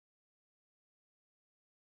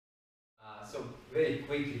So very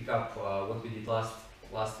quick recap what we did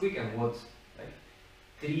last week and what like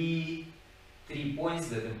three points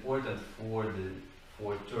that are important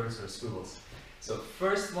for turns or swivels. So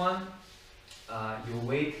first one, your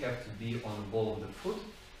weight have to be on the ball of the foot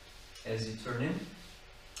as you turn in.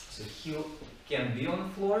 So heel can be on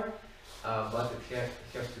the floor, but it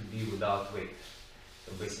have to be without weight.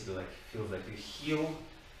 So basically, like feels like your heel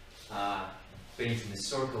painting a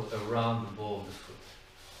circle around the ball of the foot.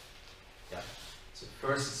 Yeah. So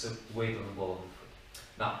first it's a weight on the ball of the foot.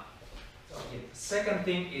 Now, the second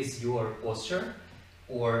thing is your posture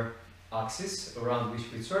or axis around which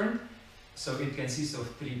we turn. So it consists of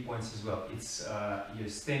 3 points as well. It's your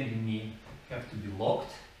standing knee have to be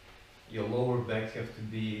locked, your lower back have to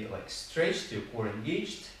be like stretched, your core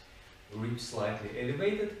engaged, ribs slightly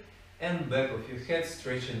elevated, and back of your head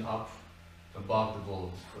stretching up above the ball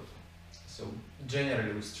of the foot. So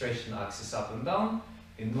generally we stretch the axis up and down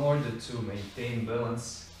in order to maintain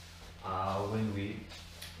balance when we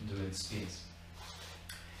doing spins.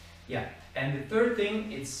 Yeah, and the third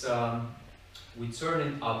thing is we turn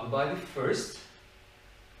in upper body first,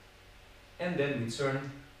 and then we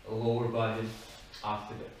turn lower body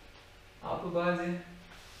after that. Upper body,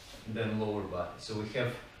 then lower body. So we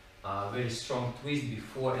have a very strong twist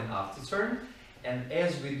before and after turn, and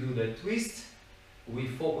as we do that twist, we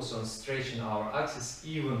focus on stretching our axis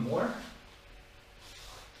even more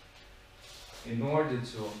in order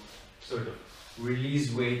to sort of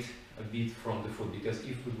release weight a bit from the foot, because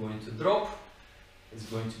if we're going to drop, it's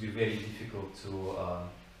going to be very difficult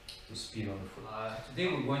to spin on the foot.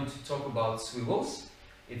 Today we're going to talk about swivels.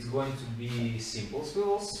 It's going to be simple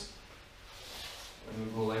swivels. When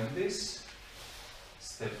we go like this,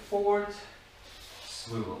 step forward,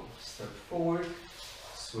 swivel, step forward,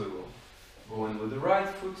 swivel. Going with the right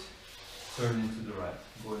foot, turning to the right.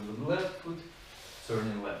 Going with the left foot,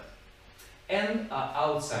 turning left. And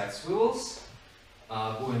outside swivels,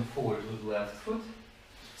 going forward with the left foot,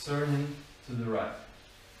 turning to the right.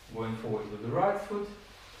 Going forward with the right foot,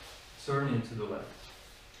 turning to the left.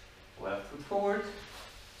 Left foot forward,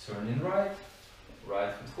 turning right,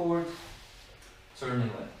 right foot forward, turning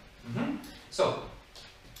left. So,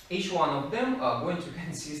 each one of them are going to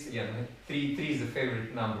consist, again, three is the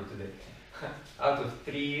favorite number today, out of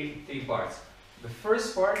three parts. The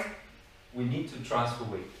first part, we need to transfer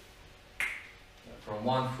weight from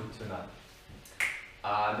one foot to another.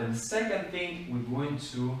 Then the second thing, we're going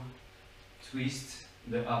to twist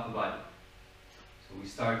the upper body. So we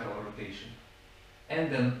start our rotation.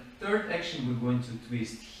 And then third action, we're going to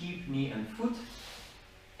twist hip, knee and foot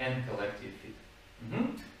and collect your feet.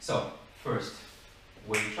 So first,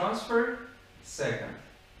 weight transfer. Second,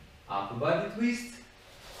 upper body twist.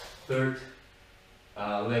 Third,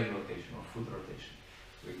 leg rotation or foot rotation.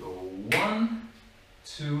 We go 1,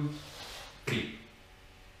 2, 3.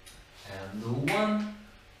 And 1,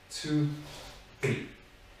 2, 3.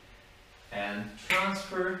 And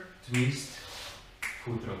transfer, twist,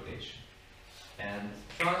 foot rotation. And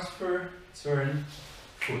transfer, turn,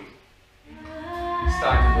 foot.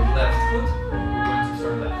 Starting with left foot, we're going to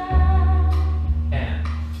turn left. And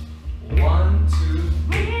 1, 2,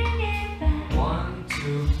 3. 1,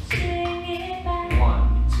 2, 3.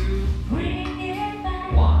 1, 2, 3.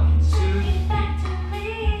 1, 2,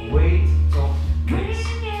 3. Weight, top, place.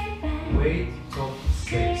 Weight, top,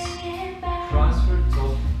 place. Transfer,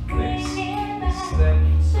 top, place. Step,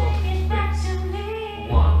 top, place.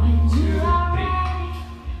 1, 2, 3.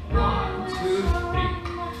 1, 2, 3.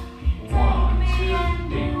 1,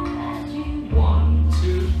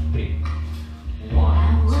 2, 3. 1, 2, 3. 1,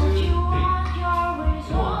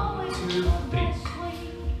 2, 3. 1, 2, 3.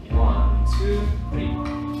 1, 2, 3.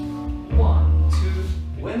 1, 2.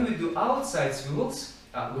 When we do outside swivels,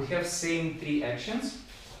 we have same 3 actions.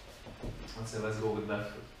 Let's go with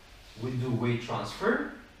left foot. We do weight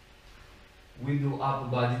transfer, we do upper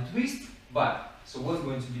body twist, but so what's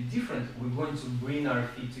going to be different? We're going to bring our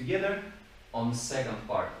feet together on the second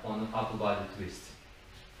part, on the upper body twist.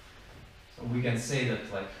 So we can say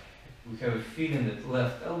that like we have a feeling that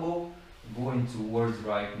left elbow going towards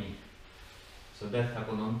right knee. So that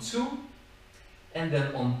happened on 2, and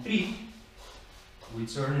then on 3 we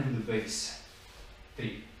turn in the base.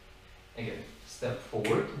 3. Again, step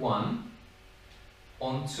forward, 1.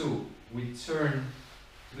 On 2, we turn,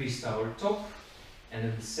 twist our top, and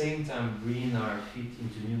at the same time bring our feet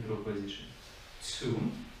into neutral position.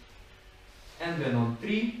 2. And then on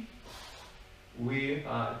 3, we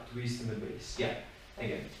twist in the base. Yeah,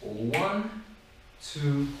 again, 1,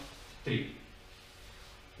 2, 3.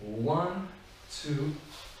 1, 2,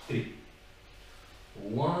 3.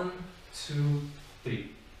 1, 2, 3.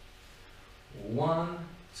 1,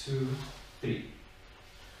 2, 3.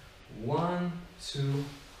 1, 2,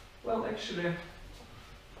 well actually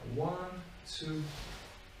 1, 2,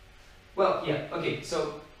 well yeah, okay,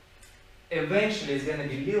 so eventually it's gonna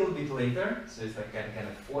be a little bit later, so it's like kind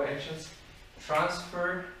of 4 actions.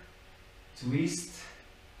 Transfer, twist,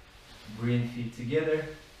 bring feet together,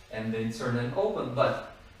 and then turn and open,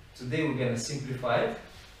 but today we're gonna simplify it,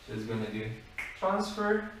 so it's gonna be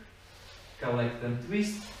transfer, collect and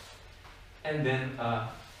twist, and then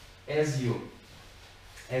as you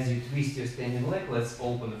twist your standing leg, let's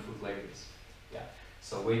open the foot like this. Yeah.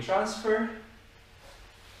 So weight transfer,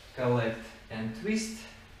 collect and twist,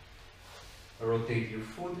 rotate your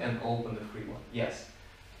foot and open the free one. Yes.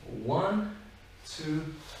 1, 2,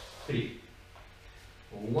 3.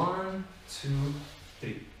 1, 2,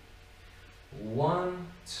 3. 1,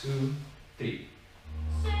 2, 3.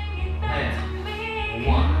 And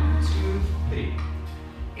 1, 2, 3.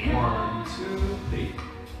 1, 2, 3.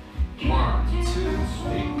 1, 2,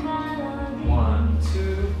 3. 1,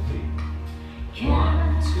 2, 3. 1,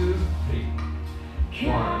 2, 3.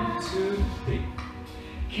 1, 2, 3.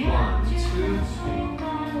 1, 2, 3. 1, 2,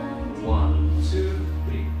 3. 1, 2,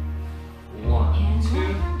 3. 1, 2, 3. 1,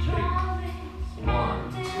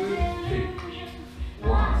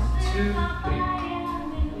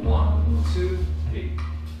 2, 3. 1, 2, 3.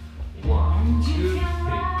 1, 2,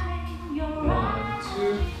 3. 1,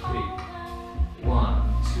 2, 3. 1,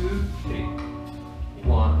 2, 3.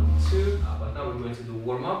 1, 2. But now we're going to do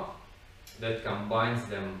warm-up that combines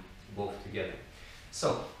them both together.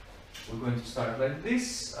 So we're going to start like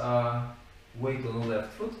this. Weight on the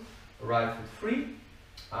left foot, right foot free.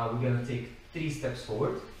 We're going to take 3 steps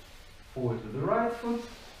forward. Forward with the right foot,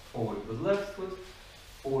 forward with the left foot,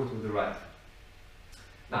 forward with the right foot.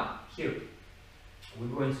 Now, here, we're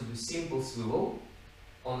going to do simple swivel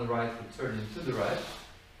on the right foot, turning to the right.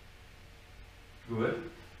 Good.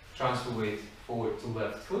 Transfer weight forward to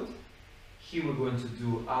left foot. Here we're going to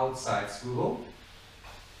do outside swivel.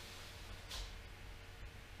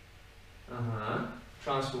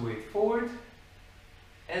 Transfer weight forward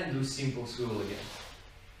and do simple swivel again.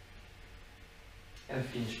 And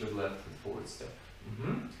finish with left foot forward step.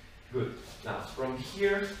 Good. Now from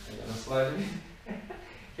here, I'm gonna slide it.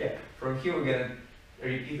 Yeah, from here we're gonna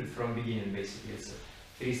repeat it from beginning basically. It's a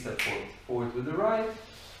 3-step forward. Forward with the right,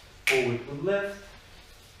 forward with left,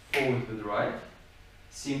 forward with the right,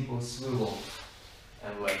 simple swivel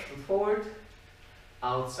and left foot forward,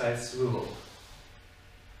 outside swivel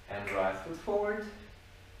and right foot forward.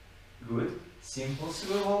 Good. Simple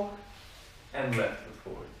swivel and left foot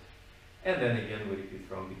forward. And then again we repeat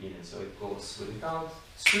from beginning, so it goes with the count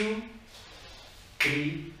 2,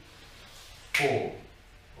 3, 4,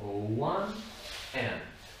 1, and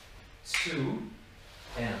 2,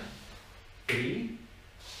 and 3,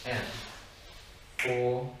 and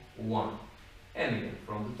 4, 1. And again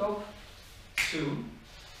from the top 2,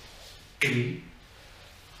 3,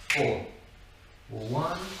 4,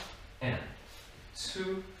 1, and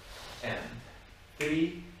 2, and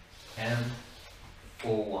 3, and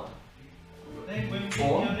 4, 1.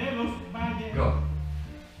 4, go.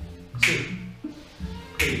 2,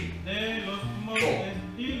 3, 4,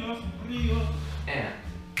 and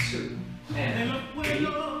 2, and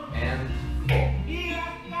 3, and 4.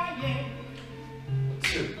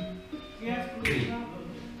 2, 3, 4,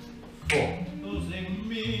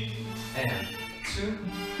 and 2,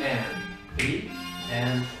 and 3,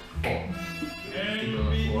 and 4. Feet on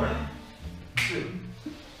the floor. 2,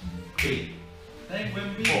 3, 4, and 2, and 3, and 4. Good. And 2,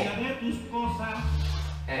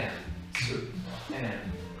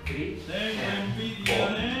 3,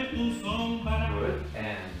 4,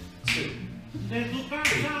 and 2, and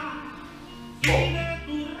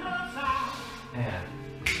 3,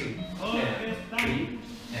 and 4.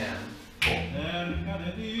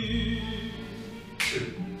 2,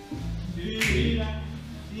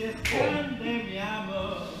 3,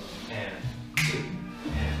 4, and 2,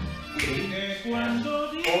 and 3, and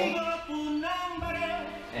 4.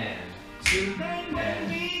 And 2, and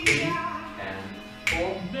 3, and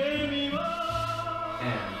 4.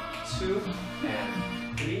 And 2, and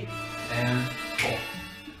 3, and 4.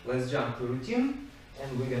 Let's jump to routine, and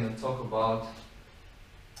we're gonna talk about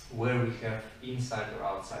where we have inside or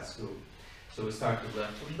outside swivel. So we start with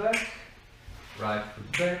left foot back, right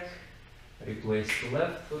foot back, replace the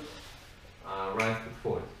left foot, right foot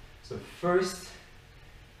forward. So first,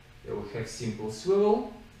 we have simple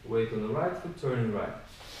swivel, weight on the right foot, turning right.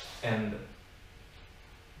 And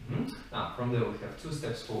now from there we have 2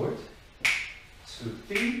 steps forward, 2,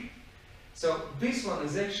 3. So this one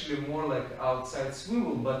is actually more like outside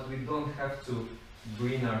swivel, but we don't have to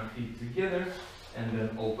bring our feet together and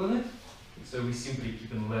then open it. So we simply keep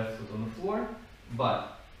the left foot on the floor,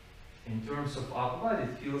 but in terms of upper body,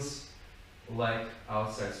 it feels like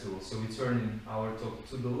outside swivel. So we turn in our top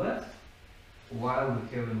to the left while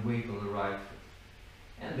we have a weight on the right foot.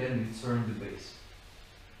 And then we turn the base.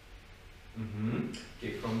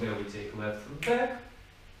 Okay, from there we take left foot back,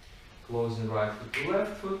 closing right foot to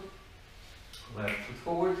left foot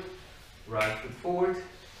forward, right foot forward,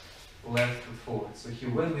 left foot forward. So here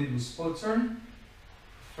when we do spot turn,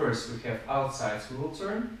 first we have outside swivel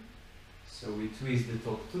turn. So we twist the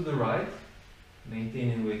top to the right,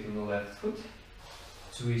 maintaining weight on the left foot,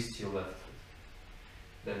 twist your left foot.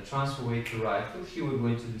 Then transfer weight to right foot. Here we're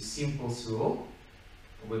going to do simple swivel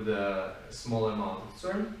with a small amount of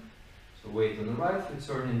turn. So weight on the right foot,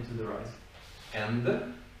 turn into the right.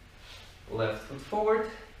 And left foot forward.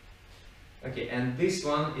 Okay, and this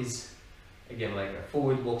one is again like a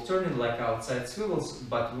forward walk turning, like outside swivels,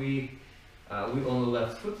 but we on the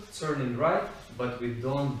left foot, turning right, but we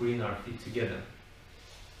don't bring our feet together.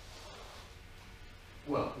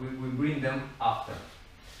 Well, we bring them after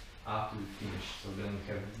we finish. So then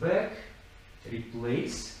we have back,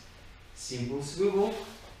 replace, simple swivel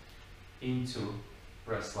into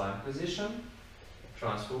press line position,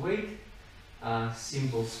 transfer weight,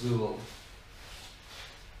 simple swivel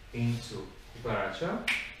into cucaracha,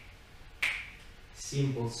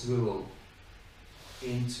 simple swivel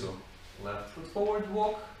into left foot forward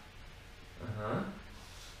walk,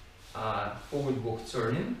 forward walk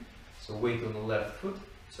turning, so weight on the left foot,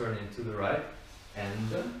 turning to the right,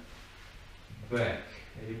 and back,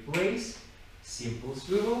 replace, simple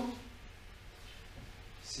swivel,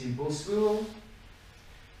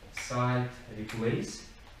 side, replace,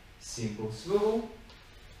 simple swivel,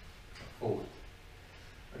 forward.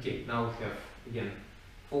 Okay, now we have again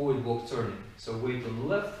forward walk turning, so weight on the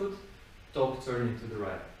left foot, top turning to the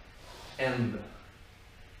right, and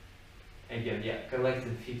again,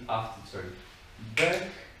 collecting feet after turn, back,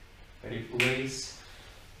 replace,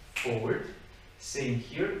 forward, same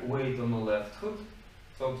here, weight on the left foot,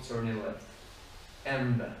 top turning left,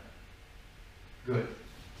 and good,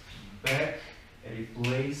 back,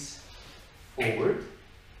 replace, forward,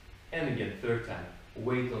 and again, third time,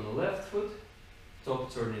 weight on the left foot,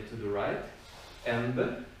 top turning to the right, and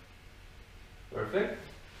perfect,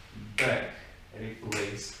 back,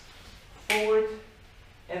 replace, forward,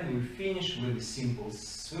 and we finish with a simple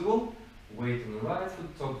swivel, weight on the right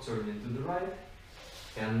foot, top turning to the right,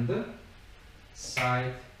 and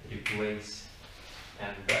side, replace,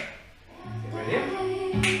 and back. Okay,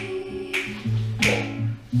 ready?